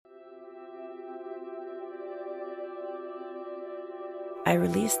I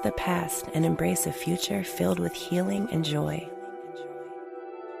release the past and embrace a future filled with healing and joy.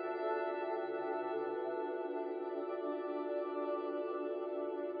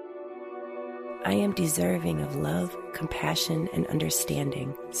 I am deserving of love, compassion, and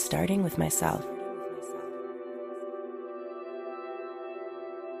understanding, starting with myself.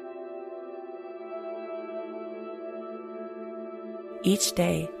 Each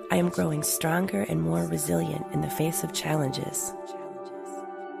day, I am growing stronger and more resilient in the face of challenges.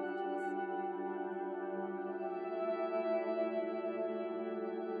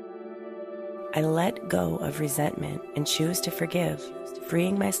 I let go of resentment and choose to forgive,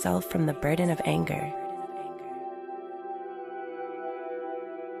 freeing myself from the burden of anger.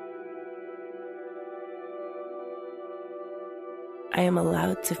 I am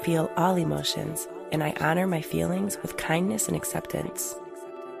allowed to feel all emotions, and I honor my feelings with kindness and acceptance.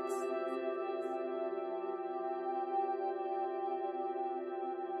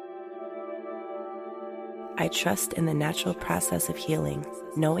 I trust in the natural process of healing,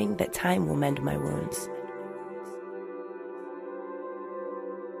 knowing that time will mend my wounds.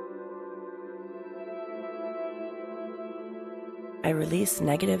 I release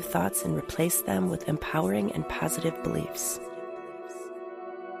negative thoughts and replace them with empowering and positive beliefs.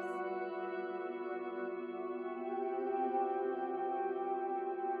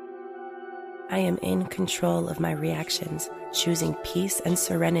 I am in control of my reactions, choosing peace and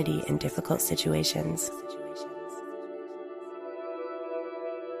serenity in difficult situations.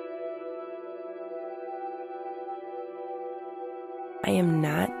 I am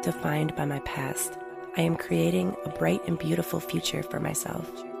not defined by my past. I am creating a bright and beautiful future for myself.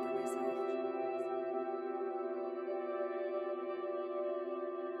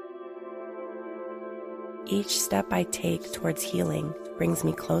 Each step I take towards healing brings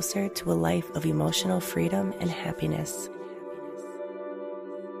me closer to a life of emotional freedom and happiness.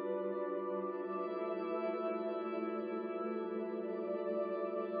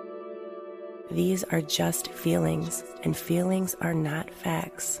 These are just feelings, and feelings are not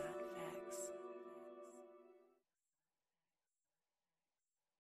facts.